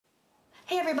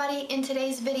Hey everybody, in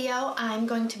today's video I'm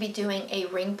going to be doing a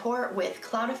ring pour with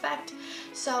cloud effect.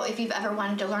 So if you've ever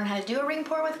wanted to learn how to do a ring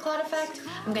pour with cloud effect,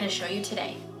 I'm going to show you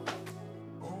today.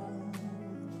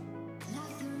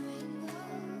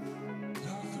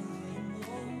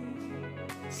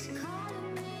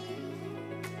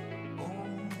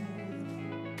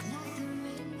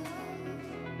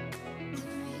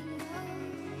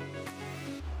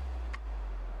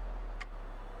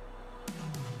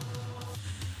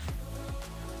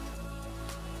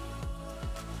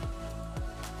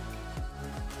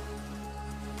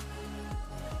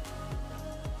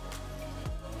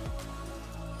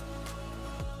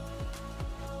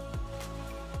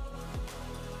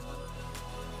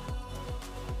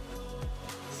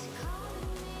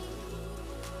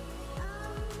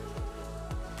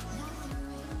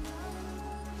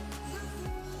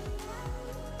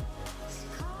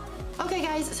 Okay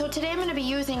guys, so today I'm going to be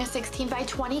using a 16 by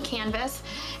 20 canvas,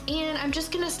 and I'm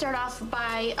just going to start off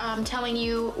by telling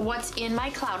you what's in my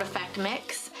cloud effect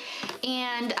mix.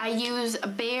 And I use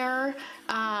Behr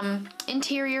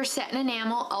interior satin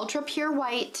enamel ultra pure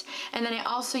white, and then I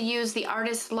also use the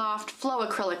Artist Loft flow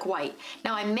acrylic white.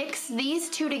 Now I mix these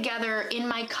two together in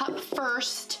my cup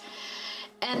first,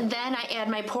 and then I add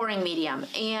my pouring medium,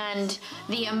 and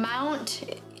the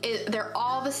amount, they're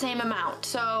all the same amount.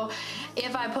 So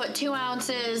if I put 2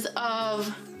 ounces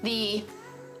of the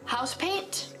house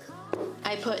paint,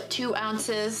 I put 2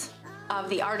 ounces of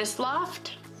the Artist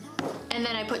Loft, and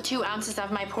then I put 2 ounces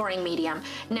of my pouring medium.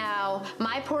 Now,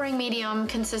 my pouring medium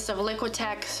consists of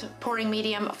Liquitex pouring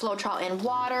medium, Floetrol, and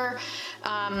water.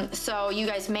 So you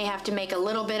guys may have to make a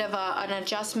little bit of an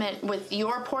adjustment with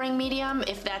your pouring medium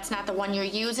if that's not the one you're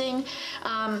using.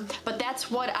 But that's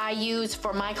what I use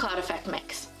for my cloud effect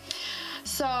mix.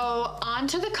 So on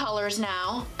to the colors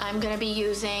now. I'm gonna be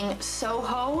using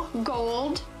Soho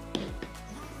Gold.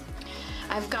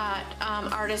 I've got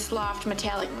Artist Loft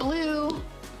Metallic Blue,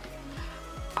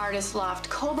 Artist Loft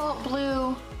Cobalt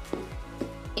Blue,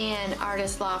 and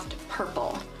Artist Loft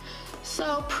Purple.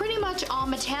 So pretty much all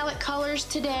metallic colors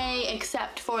today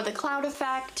except for the cloud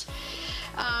effect.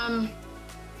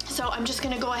 So I'm just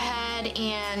gonna go ahead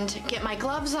and get my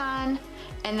gloves on,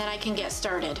 and then I can get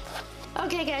started.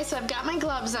 Okay guys, so I've got my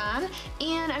gloves on,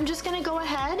 and I'm just gonna go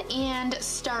ahead and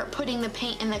start putting the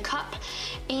paint in the cup.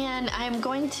 And I'm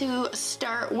going to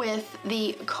start with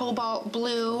the Cobalt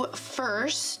Blue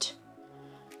first.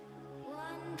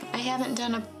 I haven't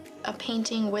done a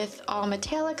painting with all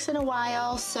metallics in a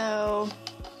while, so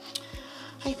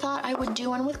I thought I would do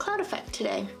one with cloud effect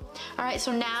today. All right,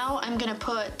 so now I'm gonna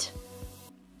put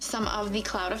some of the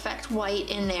cloud effect white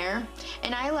in there,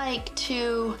 and I like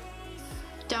to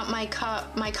dump my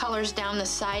colors down the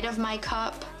side of my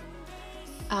cup.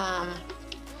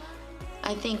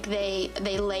 I think they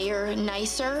layer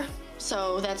nicer,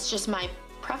 so that's just my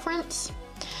preference.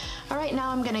 All right, now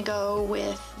I'm gonna go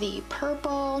with the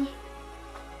purple.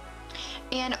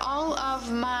 And all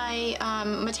of my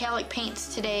metallic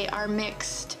paints today are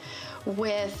mixed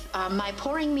with my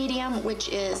pouring medium, which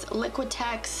is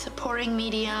Liquitex pouring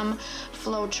medium,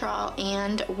 Floetrol,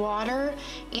 and water.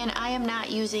 And I am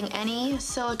not using any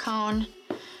silicone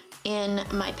in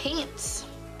my paints.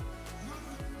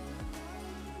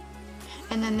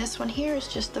 And then this one here is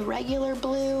just the regular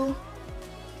blue.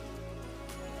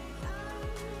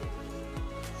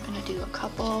 I'm gonna do a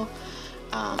couple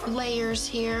layers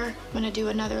here. I'm gonna do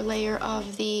another layer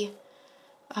of the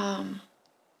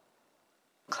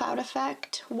cloud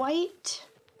effect white.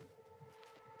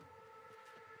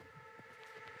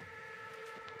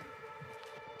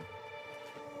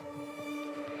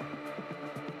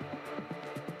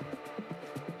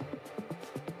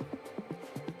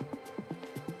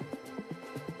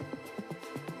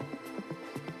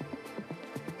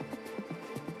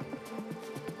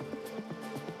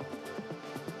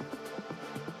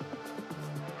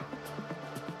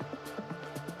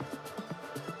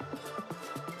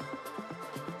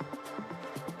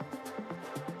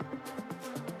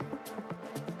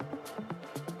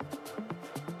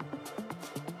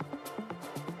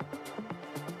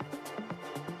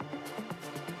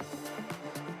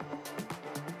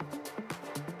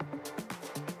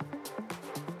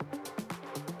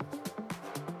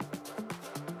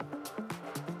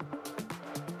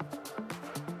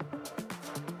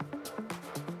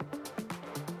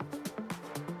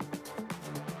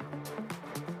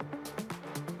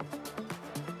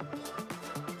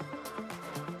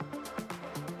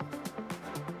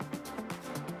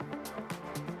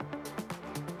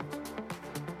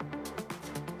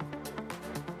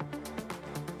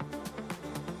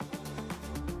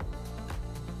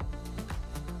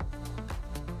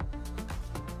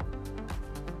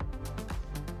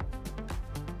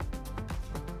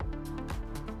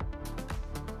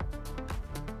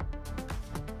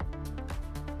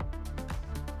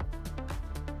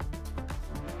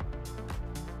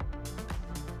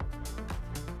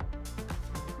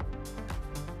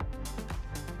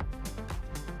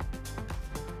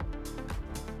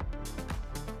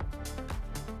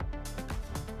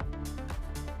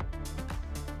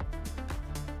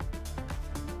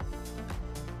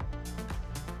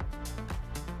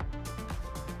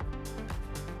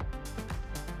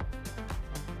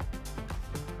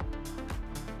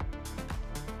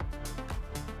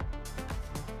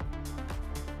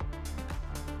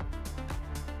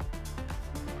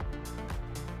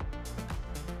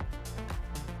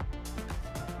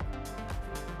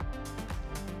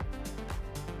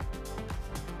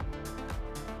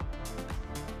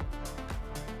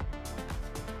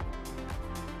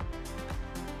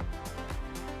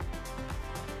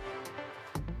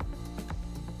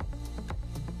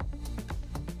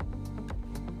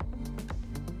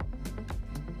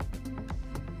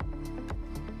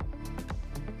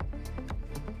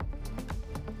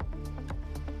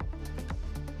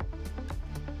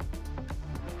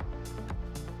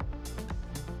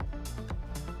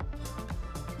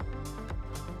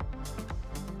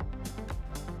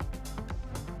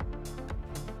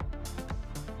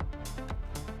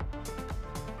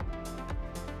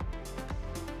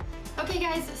 Okay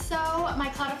guys, so my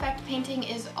cloud effect painting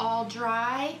is all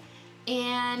dry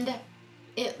and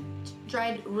it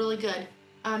dried really good.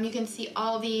 You can see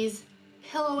all these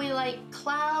pillowy like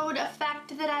cloud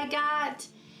effect that I got.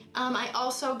 I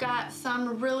also got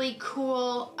some really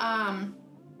cool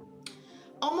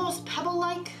almost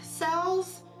pebble-like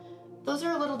cells. Those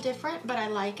are a little different, but I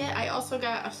like it. I also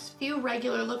got a few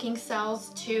regular looking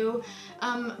cells too.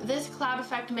 This cloud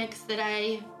effect mix that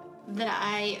I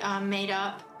made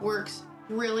up works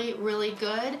really, really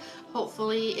good.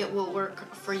 Hopefully it will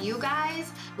work for you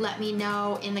guys. Let me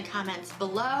know in the comments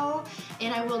below.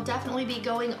 And I will definitely be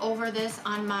going over this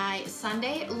on my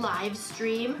Sunday live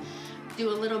stream. Do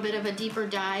a little bit of a deeper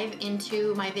dive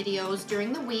into my videos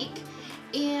during the week.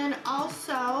 And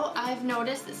also, I've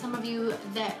noticed that some of you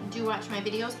that do watch my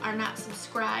videos are not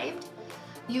subscribed.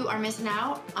 You are missing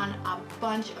out on a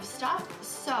bunch of stuff,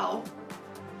 so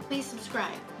please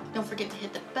subscribe. Don't forget to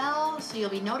hit the bell so you'll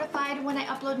be notified when I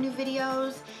upload new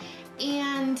videos.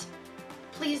 And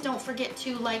please don't forget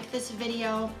to like this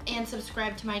video and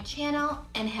subscribe to my channel,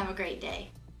 and have a great day.